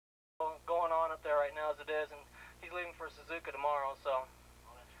on up there right now as it is, and he's leaving for Suzuka tomorrow, so.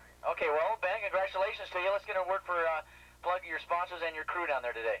 Okay, well, Ben, congratulations to you. Let's get a word for plug your sponsors and your crew down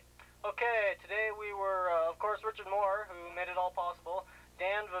there today. Okay, today we were, of course, Richard Moore, who made it all possible.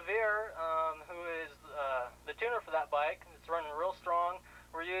 Dan Vivier, who is the tuner for that bike. It's running real strong.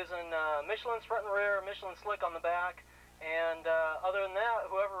 We're using Michelin's front and rear, Michelin slick on the back. And other than that,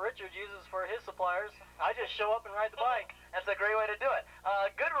 whoever Richard uses for his suppliers, I just show up and ride the bike. That's a great way to do it.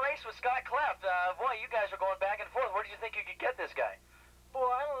 Good race with Scott Cleft. Boy, you guys are going back and forth. Where did you think you could get this guy? Boy,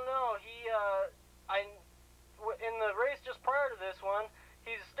 I don't know. In the race just prior to this one,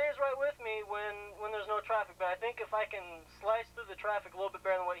 he stays right with me when there's no traffic. But I think if I can slice through the traffic a little bit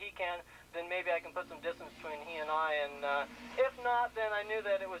better than what he can, then maybe I can put some distance between he and I. And if not, then I knew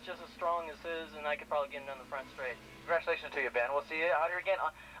that it was just as strong as his, and I could probably get him down the front straight. Congratulations to you, Ben. We'll see you out here again.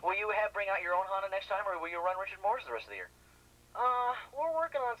 Will you bring out your own Honda next time, or will you run Richard Moore's the rest of the year? We're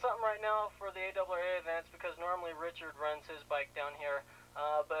working on something right now for the ARRA events, because normally Richard runs his bike down here.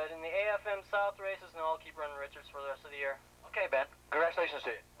 But in the AFM South races, no, I'll keep running Richards for the rest of the year. Okay, Ben. Congratulations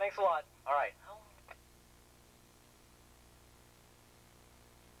to you. Thanks a lot. All right.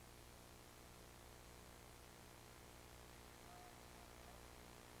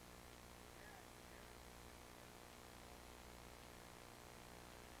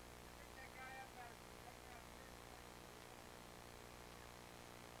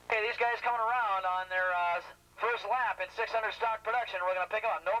 Okay, these guys coming around on their first lap in 600 stock production. We're going to pick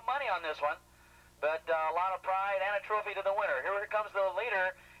up. No money on this one, but a lot of pride and a trophy to the winner. Here comes the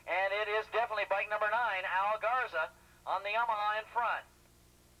leader, and it is definitely bike number 9, Al Garza, on the Yamaha in front.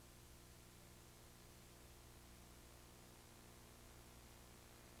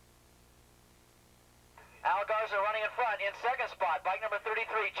 Al Garza running in front. In second spot, bike number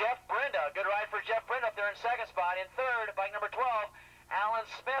 33, Jeff Brenda. Good ride for Jeff Brenda up there in second spot. In third, bike number 12, Alan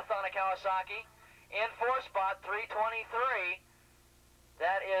Smith on a Kawasaki. In fourth spot, 323.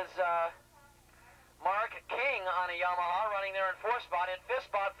 That is Mark King on a Yamaha running there in fourth spot. In fifth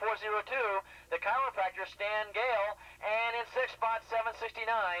spot, 402, the chiropractor Stan Gale. And in sixth spot, 769,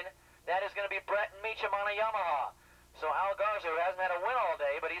 that is going to be Brett Meacham on a Yamaha. So Al Garza, who hasn't had a win all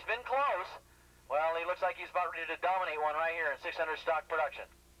day, but he's been close. Well, he looks like he's about ready to dominate one right here in 600 stock production.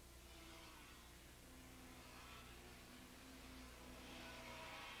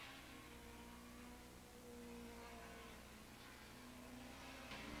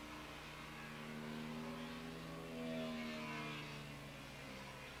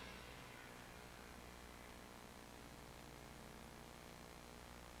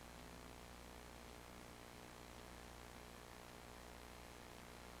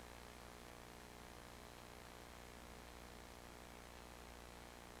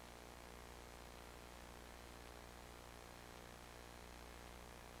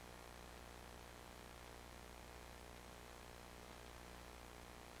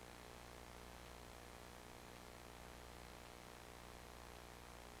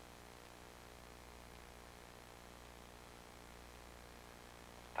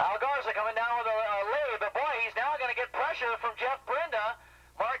 Al Garza coming down with a lead, but boy, he's now going to get pressure from Jeff Brenda.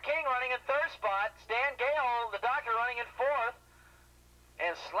 Mark King running in third spot. Stan Gale, the doctor, running in fourth.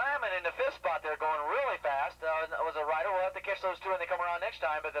 And slamming into fifth spot there, going really fast. That was a rider. We'll have to catch those two when they come around next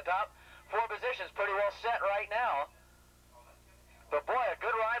time, but the top 4 positions pretty well set right now. But boy, a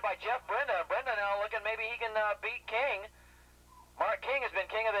good ride by Jeff Brenda. Brenda now looking maybe he can beat King. Mark King has been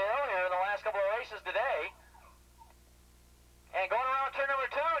king of the hill here in the last couple of races today. And going around turn number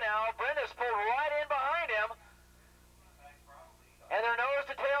 2 now, Brenda's pulled right in behind him. And they're nose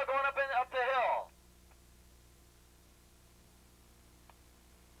to tail going up the hill.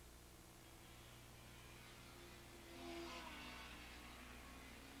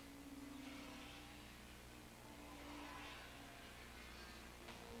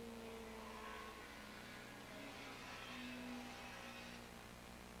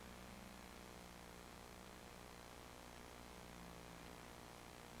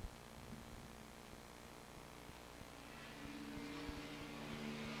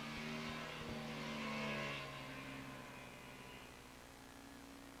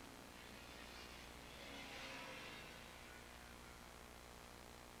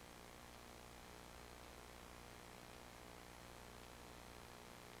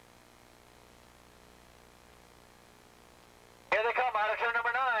 Here they come out of turn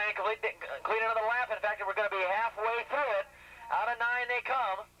number 9, complete another lap. In fact, we're going to be halfway through it. Out of 9 they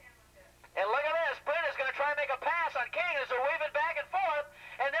come. And look at this. Brenda's going to try and make a pass on King as they're waving back and forth.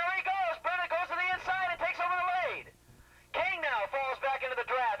 And there he goes. Brenda goes to the inside and takes over the lead. King now falls back into the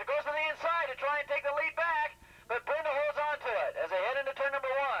draft. It goes to the inside to try and take the lead back. But Brenda holds on to it as they head into turn number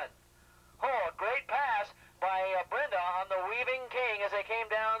 1. Oh,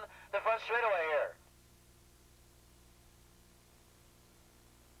 straightaway here.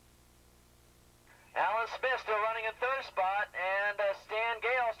 Alan Smith still running in third spot, and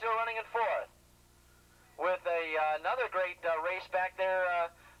Gale still running in fourth. With another great race back there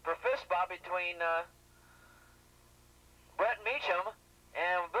for fifth spot between Brett Meacham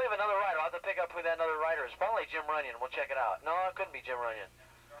and I believe another rider. I'll have to pick up who that other rider is. Probably Jim Runyon. We'll check it out. No, it couldn't be Jim Runyon.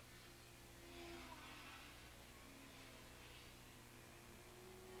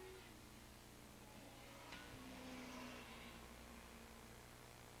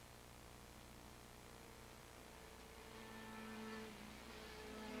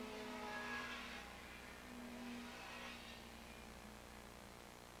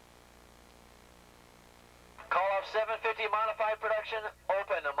 Call off 750 modified production,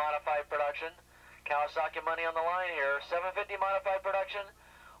 open a modified production. Kawasaki money on the line here. 750 modified production,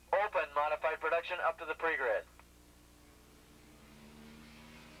 open modified production up to the pre-grid.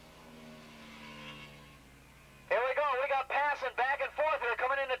 Here we go. We got passing back and forth here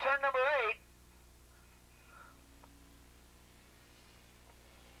coming into turn number 8.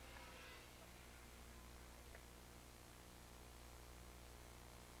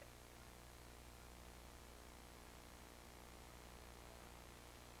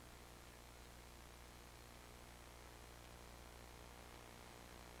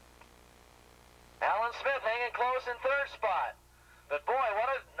 Alan Smith hanging close in third spot. But boy, what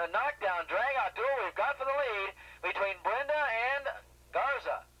a knockdown, drag-out duel we've got for the lead between Brenda and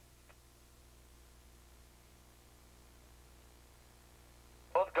Garza.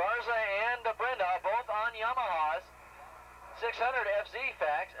 Both Garza and Brenda are both on Yamahas 600 FZ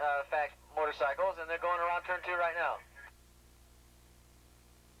fax motorcycles, and they're going around turn 2 right now.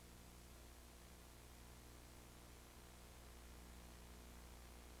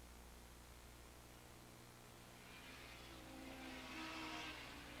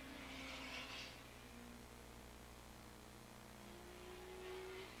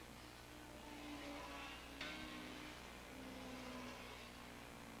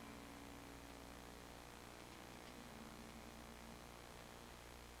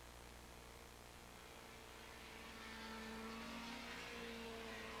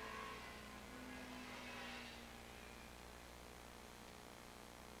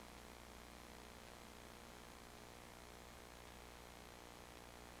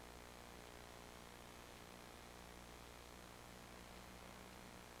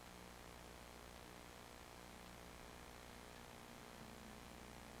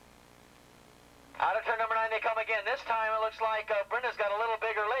 Out of turn number 9 they come again. This time it looks like Brenda's got a little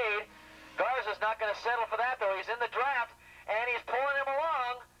bigger lead. Garza's not going to settle for that, though. He's in the draft, and he's pulling him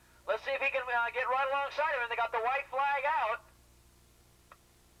along. Let's see if he can get right alongside him. And they got the white flag out.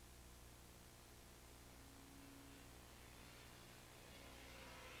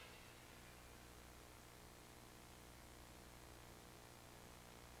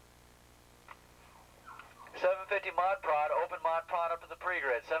 .750 mod prod, open mod prod up to the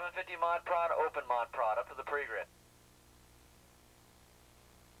pre-grid. 750 mod prod, open mod prod up to the pre-grid.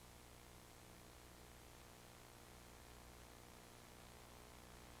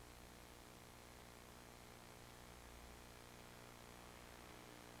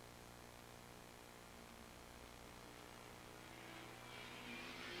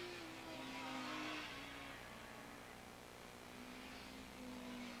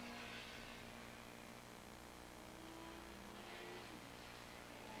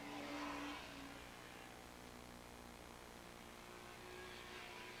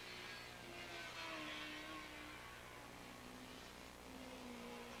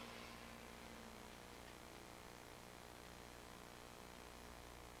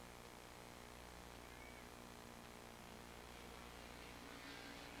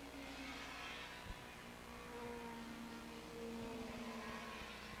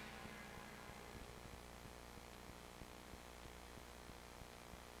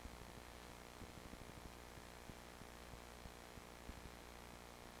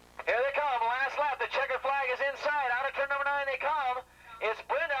 Here they come, last lap. The checkered flag is inside. Out of turn number 9 they come. It's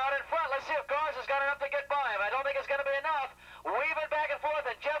Brenda out in front. Let's see if Garza's got enough to get by him. I don't think it's going to be enough. Weaving back and forth,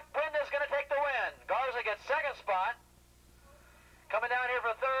 and Brenda's going to take the win. Garza gets second spot. Coming down here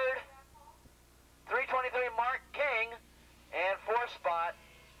for third, 323 Mark King. And fourth spot,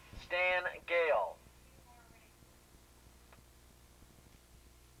 Gale.